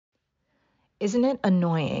Isn't it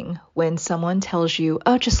annoying when someone tells you,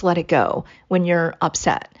 oh, just let it go when you're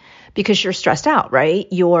upset? Because you're stressed out, right?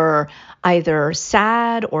 You're either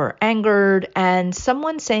sad or angered, and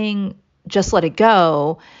someone saying, just let it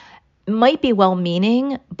go might be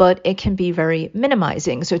well-meaning, but it can be very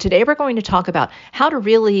minimizing. So today we're going to talk about how to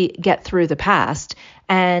really get through the past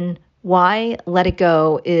and why let it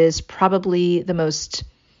go is probably the most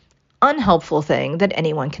unhelpful thing that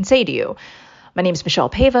anyone can say to you. My name is Michelle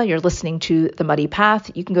Pava. You're listening to The Muddy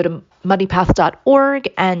Path. You can go to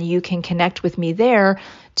muddypath.org and you can connect with me there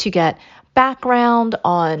to get background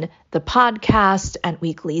on the podcast and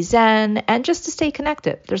weekly Zen and just to stay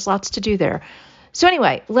connected. There's lots to do there. So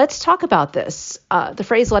anyway, let's talk about this. The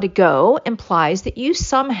phrase let it go implies that you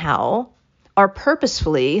somehow are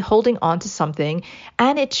purposefully holding on to something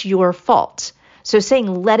and it's your fault. So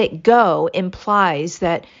saying let it go implies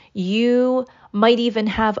that you might even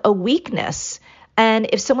have a weakness. And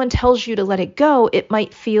if someone tells you to let it go, it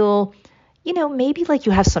might feel, maybe like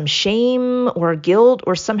you have some shame or guilt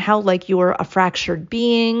or somehow like you're a fractured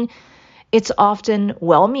being. It's often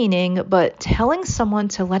well-meaning, but telling someone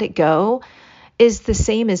to let it go is the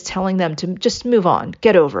same as telling them to just move on,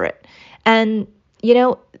 get over it. And,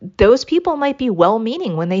 those people might be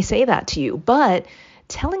well-meaning when they say that to you, but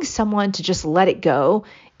telling someone to just let it go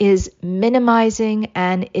is minimizing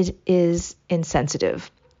and it is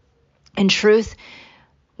insensitive. In truth,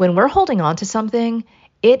 when we're holding on to something,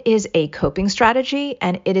 it is a coping strategy,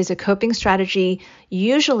 and it is a coping strategy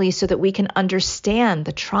usually so that we can understand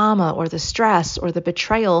the trauma or the stress or the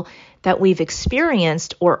betrayal that we've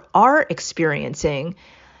experienced or are experiencing.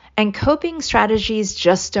 And coping strategies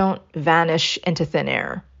just don't vanish into thin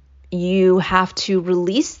air. You have to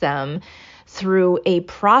release them through a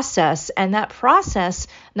process. And that process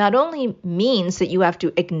not only means that you have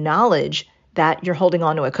to acknowledge that you're holding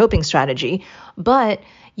on to a coping strategy, but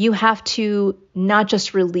you have to not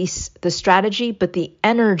just release the strategy, but the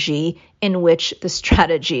energy in which the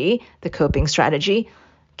strategy, the coping strategy,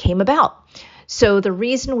 came about. So the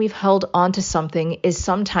reason we've held on to something is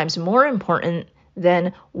sometimes more important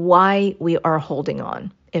than why we are holding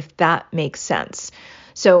on, if that makes sense.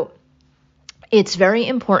 So it's very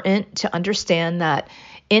important to understand that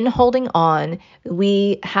in holding on,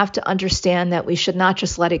 we have to understand that we should not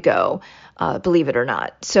just let it go, believe it or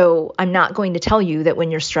not. So I'm not going to tell you that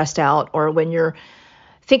when you're stressed out or when you're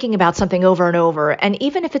thinking about something over and over, and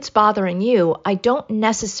even if it's bothering you, I don't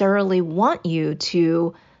necessarily want you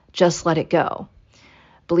to just let it go.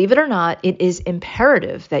 Believe it or not, it is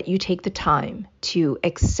imperative that you take the time to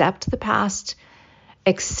accept the past,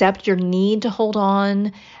 accept your need to hold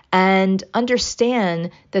on, and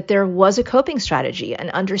understand that there was a coping strategy, and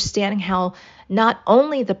understanding how not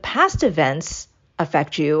only the past events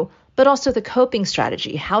affect you, but also the coping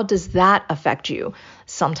strategy. How does that affect you?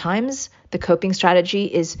 Sometimes the coping strategy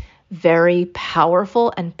is very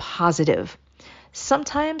powerful and positive.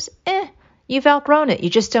 Sometimes, you've outgrown it. You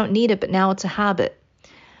just don't need it, but now it's a habit.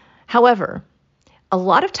 However, a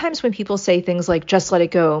lot of times when people say things like, just let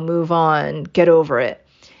it go, move on, get over it,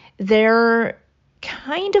 they're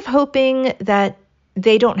kind of hoping that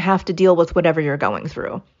they don't have to deal with whatever you're going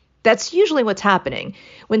through. That's usually what's happening.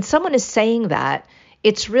 When someone is saying that,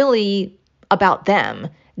 it's really about them.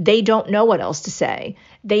 They don't know what else to say.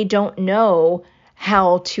 They don't know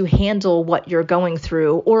how to handle what you're going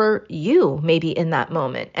through, or you maybe in that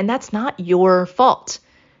moment. And that's not your fault.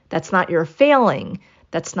 That's not your failing.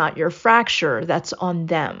 That's not your fracture. That's on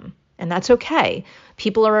them. And that's okay.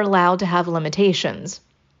 People are allowed to have limitations.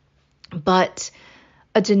 But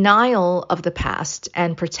a denial of the past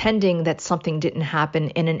and pretending that something didn't happen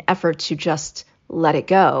in an effort to just let it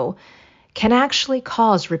go can actually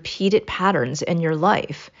cause repeated patterns in your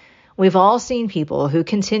life. We've all seen people who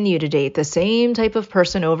continue to date the same type of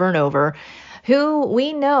person over and over, who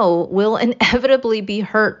we know will inevitably be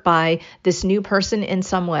hurt by this new person in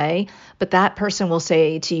some way, but that person will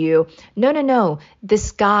say to you, no,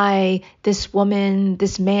 this guy, this woman,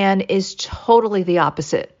 this man is totally the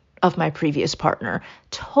opposite of my previous partner,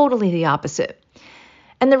 totally the opposite.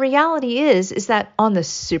 And the reality is that on the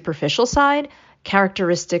superficial side,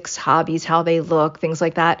 characteristics, hobbies, how they look, things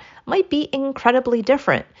like that might be incredibly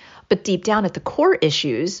different. But deep down at the core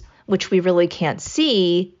issues, which we really can't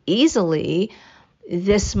see easily,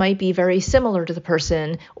 this might be very similar to the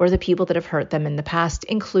person or the people that have hurt them in the past,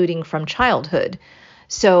 including from childhood.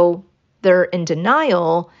 So they're in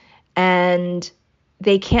denial and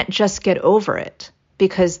they can't just get over it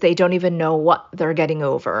because they don't even know what they're getting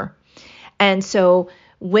over. And so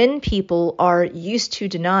when people are used to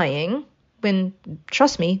denying,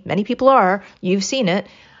 trust me, many people are, you've seen it,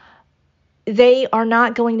 they are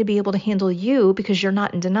not going to be able to handle you because you're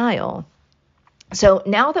not in denial. So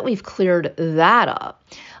now that we've cleared that up,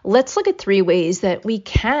 let's look at 3 ways that we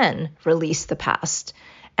can release the past,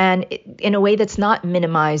 and in a way that's not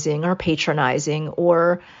minimizing or patronizing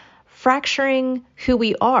or fracturing who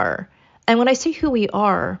we are. And when I say who we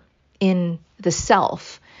are in the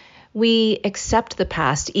self, we accept the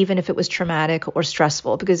past, even if it was traumatic or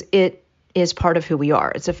stressful, because it is part of who we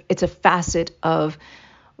are. It's a facet of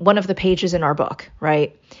one of the pages in our book,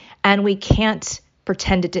 right? And we can't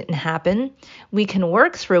pretend it didn't happen. We can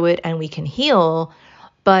work through it and we can heal,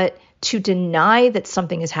 but to deny that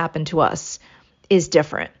something has happened to us is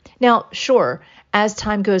different. Now, sure, as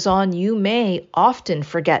time goes on, you may often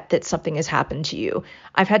forget that something has happened to you.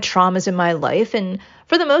 I've had traumas in my life, and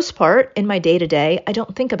for the most part, in my day-to-day, I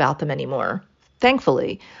don't think about them anymore,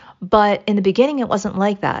 thankfully. But in the beginning, it wasn't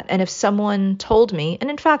like that. And if someone told me,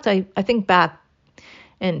 and in fact, I think back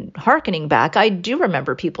and hearkening back, I do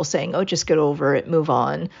remember people saying, oh, just get over it, move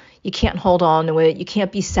on. You can't hold on to it. You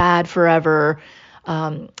can't be sad forever.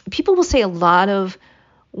 People will say a lot of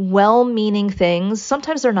well-meaning things.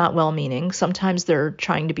 Sometimes they're not well-meaning. Sometimes they're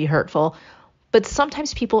trying to be hurtful. But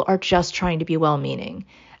sometimes people are just trying to be well-meaning.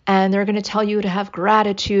 And they're going to tell you to have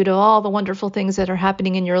gratitude of all the wonderful things that are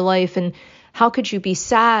happening in your life. And how could you be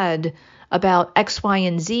sad about X, Y,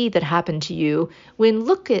 and Z that happened to you when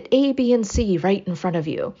look at A, B, and C right in front of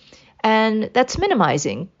you? And that's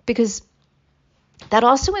minimizing, because that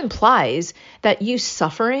also implies that you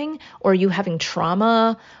suffering or you having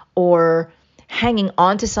trauma or hanging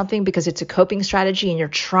on to something because it's a coping strategy and you're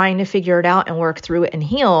trying to figure it out and work through it and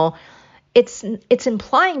heal. It's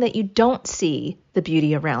implying that you don't see the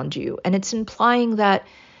beauty around you. And it's implying that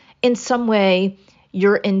in some way,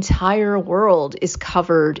 your entire world is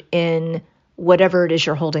covered in whatever it is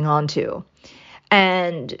you're holding on to.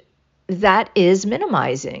 And that is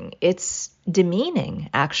minimizing. It's demeaning,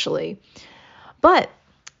 actually. But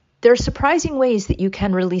there are surprising ways that you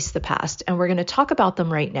can release the past, and we're going to talk about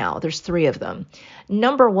them right now. There's 3 of them.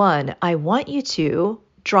 Number 1, I want you to,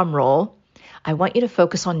 drum roll, I want you to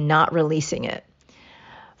focus on not releasing it.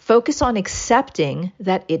 Focus on accepting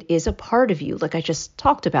that it is a part of you, like I just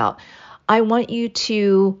talked about. I want you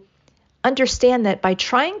to understand that by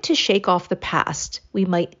trying to shake off the past, we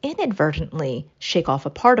might inadvertently shake off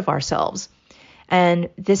a part of ourselves. And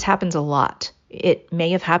this happens a lot. It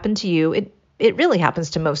may have happened to you. It really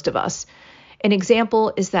happens to most of us. An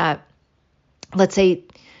example is that, let's say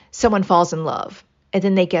someone falls in love and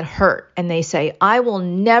then they get hurt and they say, I will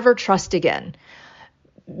never trust again.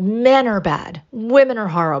 Men are bad. Women are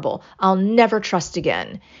horrible. I'll never trust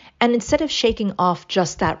again. And instead of shaking off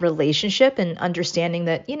just that relationship and understanding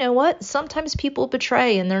that, you know what, sometimes people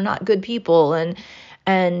betray and they're not good people, and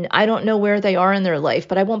I don't know where they are in their life,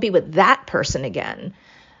 but I won't be with that person again.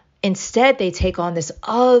 Instead, they take on this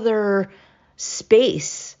other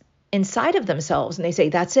space inside of themselves and they say,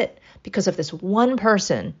 that's it. Because of this one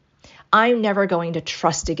person, I'm never going to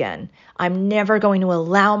trust again. I'm never going to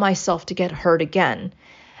allow myself to get hurt again.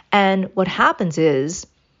 And what happens is,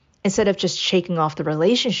 instead of just shaking off the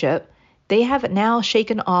relationship, they have now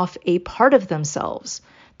shaken off a part of themselves,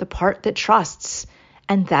 the part that trusts.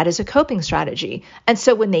 And that is a coping strategy. And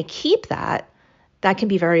so when they keep that can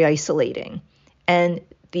be very isolating. And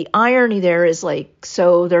the irony there is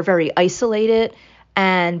so they're very isolated.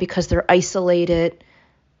 And because they're isolated,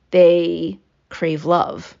 they crave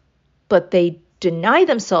love. But they deny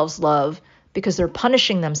themselves love because they're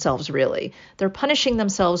punishing themselves, really. They're punishing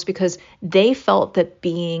themselves because they felt that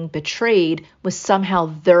being betrayed was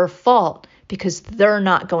somehow their fault because they're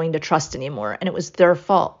not going to trust anymore. And it was their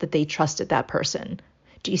fault that they trusted that person.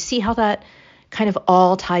 Do you see how that kind of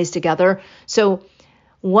all ties together? So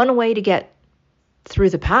one way to get through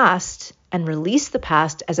the past and release the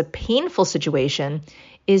past as a painful situation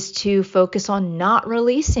is to focus on not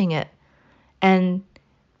releasing it and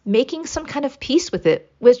making some kind of peace with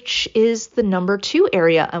it, which is the number 2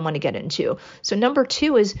 area I want to get into. So number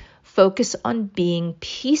 2 is focus on being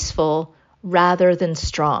peaceful rather than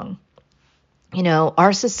strong. You know,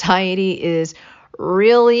 our society is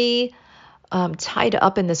really tied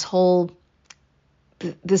up in this whole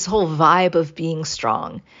vibe of being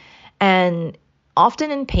strong. And often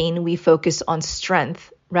in pain, we focus on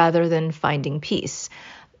strength rather than finding peace.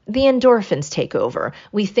 The endorphins take over.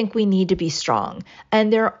 We think we need to be strong.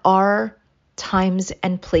 And there are times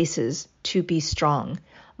and places to be strong.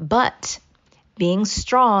 But being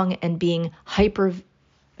strong and being hyper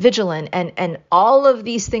vigilant and all of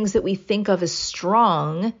these things that we think of as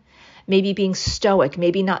strong, maybe being stoic,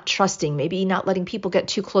 maybe not trusting, maybe not letting people get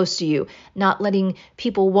too close to you, not letting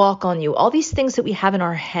people walk on you, all these things that we have in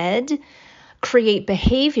our head create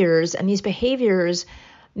behaviors, and these behaviors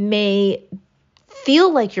may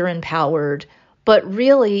feel like you're empowered, But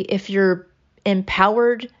really, if you're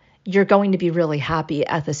empowered, you're going to be really happy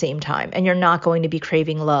at the same time. And you're not going to be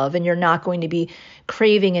craving love, and you're not going to be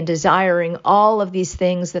craving and desiring all of these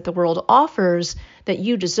things that the world offers that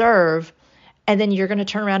you deserve. And then you're going to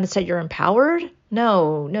turn around and say you're empowered?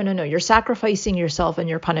 No. You're sacrificing yourself and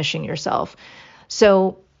you're punishing yourself.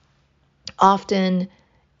 So often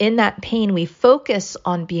in that pain, we focus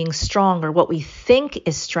on being strong or what we think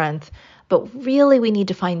is strength, but really we need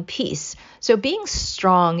to find peace. So being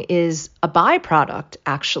strong is a byproduct,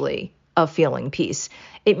 actually, of feeling peace.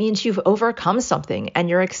 It means you've overcome something and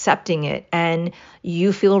you're accepting it and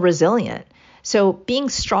you feel resilient. So being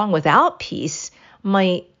strong without peace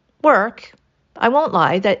might work. I won't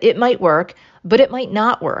lie that it might work, but it might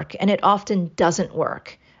not work. And it often doesn't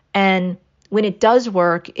work. And when it does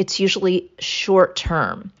work, it's usually short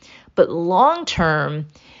term. But long term,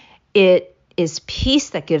 it is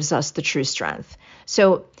peace that gives us the true strength.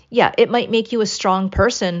 So yeah, it might make you a strong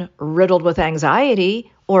person riddled with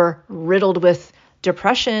anxiety or riddled with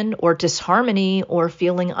depression or disharmony or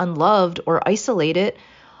feeling unloved or isolated.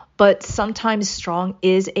 But sometimes strong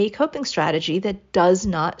is a coping strategy that does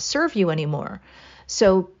not serve you anymore.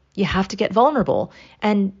 So you have to get vulnerable.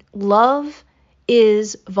 And love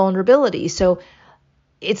is vulnerability. So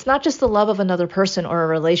it's not just the love of another person or a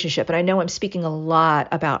relationship. And I know I'm speaking a lot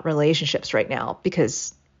about relationships right now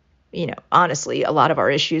because, honestly, a lot of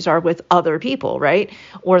our issues are with other people, right?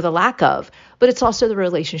 Or the lack of. But it's also the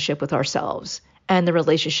relationship with ourselves and the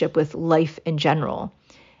relationship with life in general.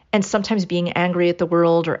 And sometimes being angry at the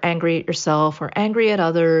world or angry at yourself or angry at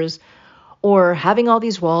others or having all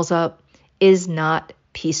these walls up is not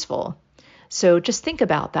peaceful. So just think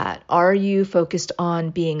about that. Are you focused on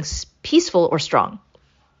being peaceful or strong?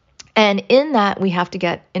 And in that, we have to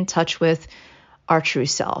get in touch with our true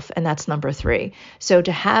self. And that's number 3. So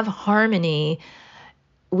to have harmony,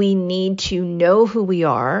 we need to know who we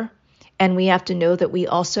are. And we have to know that we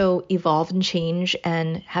also evolve and change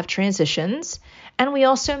and have transitions. And we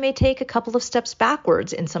also may take a couple of steps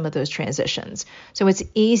backwards in some of those transitions. So it's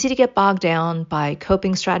easy to get bogged down by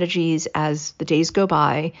coping strategies as the days go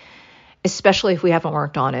by, especially if we haven't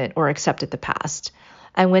worked on it or accepted the past.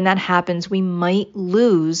 And when that happens, we might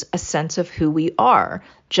lose a sense of who we are.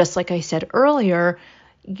 Just like I said earlier,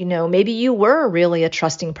 maybe you were really a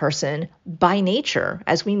trusting person by nature,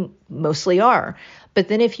 as we mostly are. But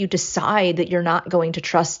then if you decide that you're not going to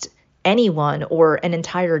trust anyone or an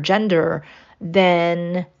entire gender,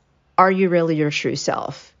 then are you really your true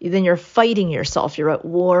self? Then you're fighting yourself. You're at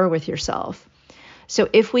war with yourself. So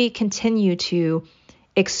if we continue to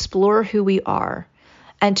explore who we are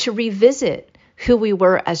and to revisit who we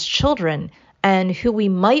were as children and who we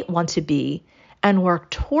might want to be and work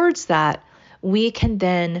towards that, we can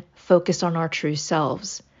then focus on our true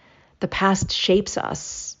selves. The past shapes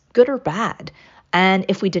us, good or bad. And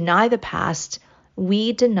if we deny the past,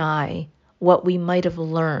 we deny what we might have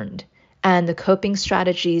learned and the coping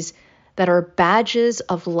strategies that are badges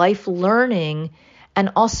of life learning.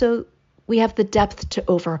 And also we have the depth to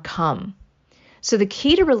overcome. So the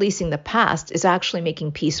key to releasing the past is actually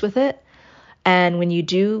making peace with it. And when you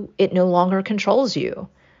do, it no longer controls you.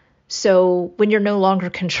 So when you're no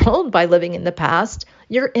longer controlled by living in the past,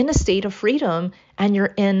 you're in a state of freedom and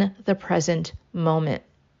you're in the present moment.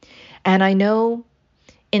 And I know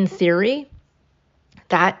in theory,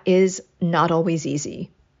 that is not always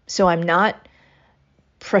easy. So I'm not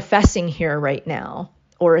professing here right now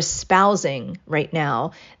or espousing right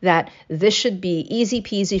now that this should be easy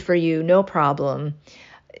peasy for you, no problem.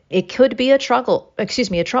 It could be trouble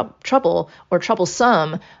or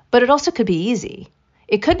troublesome, but it also could be easy.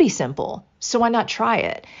 It could be simple. So why not try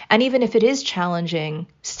it? And even if it is challenging,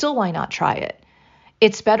 still why not try it?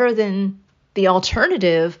 It's better than the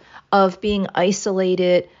alternative of being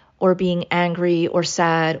isolated or being angry or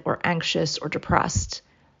sad or anxious or depressed.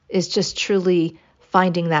 It's just truly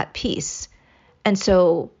finding that peace. And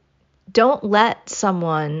so don't let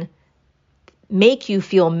someone make you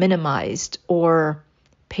feel minimized or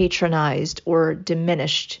patronized or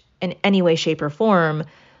diminished in any way, shape, or form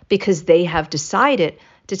because they have decided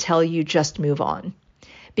to tell you just move on.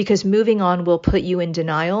 Because moving on will put you in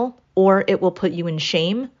denial or it will put you in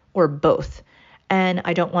shame or both. And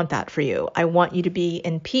I don't want that for you. I want you to be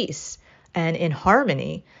in peace and in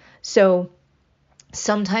harmony. So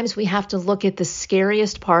sometimes we have to look at the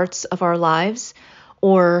scariest parts of our lives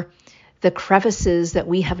or the crevices that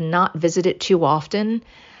we have not visited too often,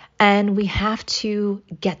 and we have to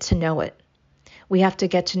get to know it. We have to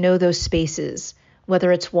get to know those spaces,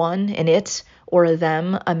 whether it's one, an it, or a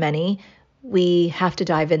them, a many. We have to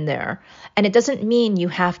dive in there. And it doesn't mean you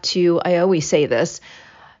have to, I always say this,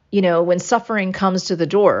 when suffering comes to the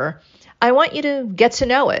door, I want you to get to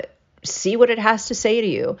know it, see what it has to say to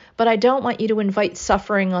you, but I don't want you to invite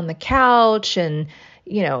suffering on the couch and,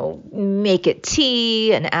 make it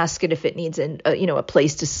tea and ask it if it needs a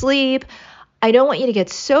place to sleep. I don't want you to get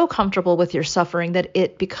so comfortable with your suffering that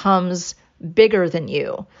it becomes bigger than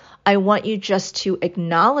you. I want you just to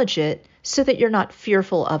acknowledge it so that you're not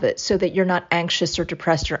fearful of it, so that you're not anxious or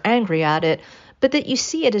depressed or angry at it, but that you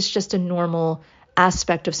see it as just a normal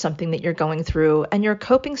aspect of something that you're going through, and your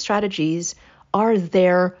coping strategies are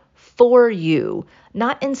there for you,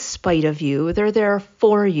 not in spite of you. They're there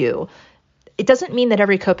for you. It doesn't mean that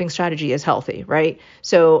every coping strategy is healthy, right?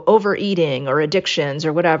 So overeating or addictions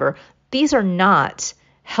or whatever, these are not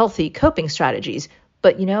healthy coping strategies.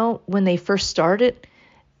 But when they first started,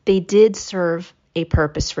 they did serve a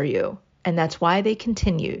purpose for you. And that's why they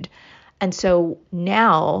continued. And so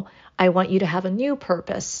now I want you to have a new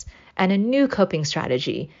purpose and a new coping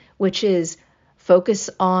strategy, which is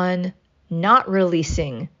focus on not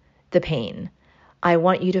releasing the pain. I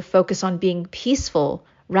want you to focus on being peaceful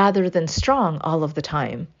rather than strong all of the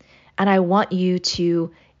time. And I want you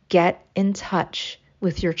to get in touch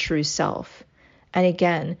with your true self. And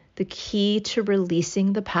again, the key to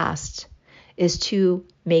releasing the past is to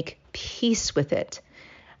make peace with it.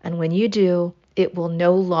 And when you do, it will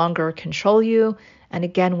no longer control you. And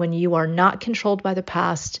again, when you are not controlled by the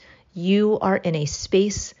past, you are in a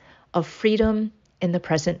space of freedom in the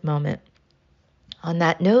present moment. On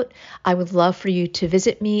that note, I would love for you to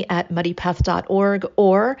visit me at muddypath.org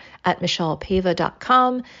or at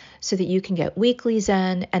michellepava.com so that you can get weekly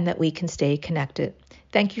Zen and that we can stay connected.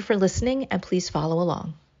 Thank you for listening, and please follow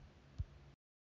along.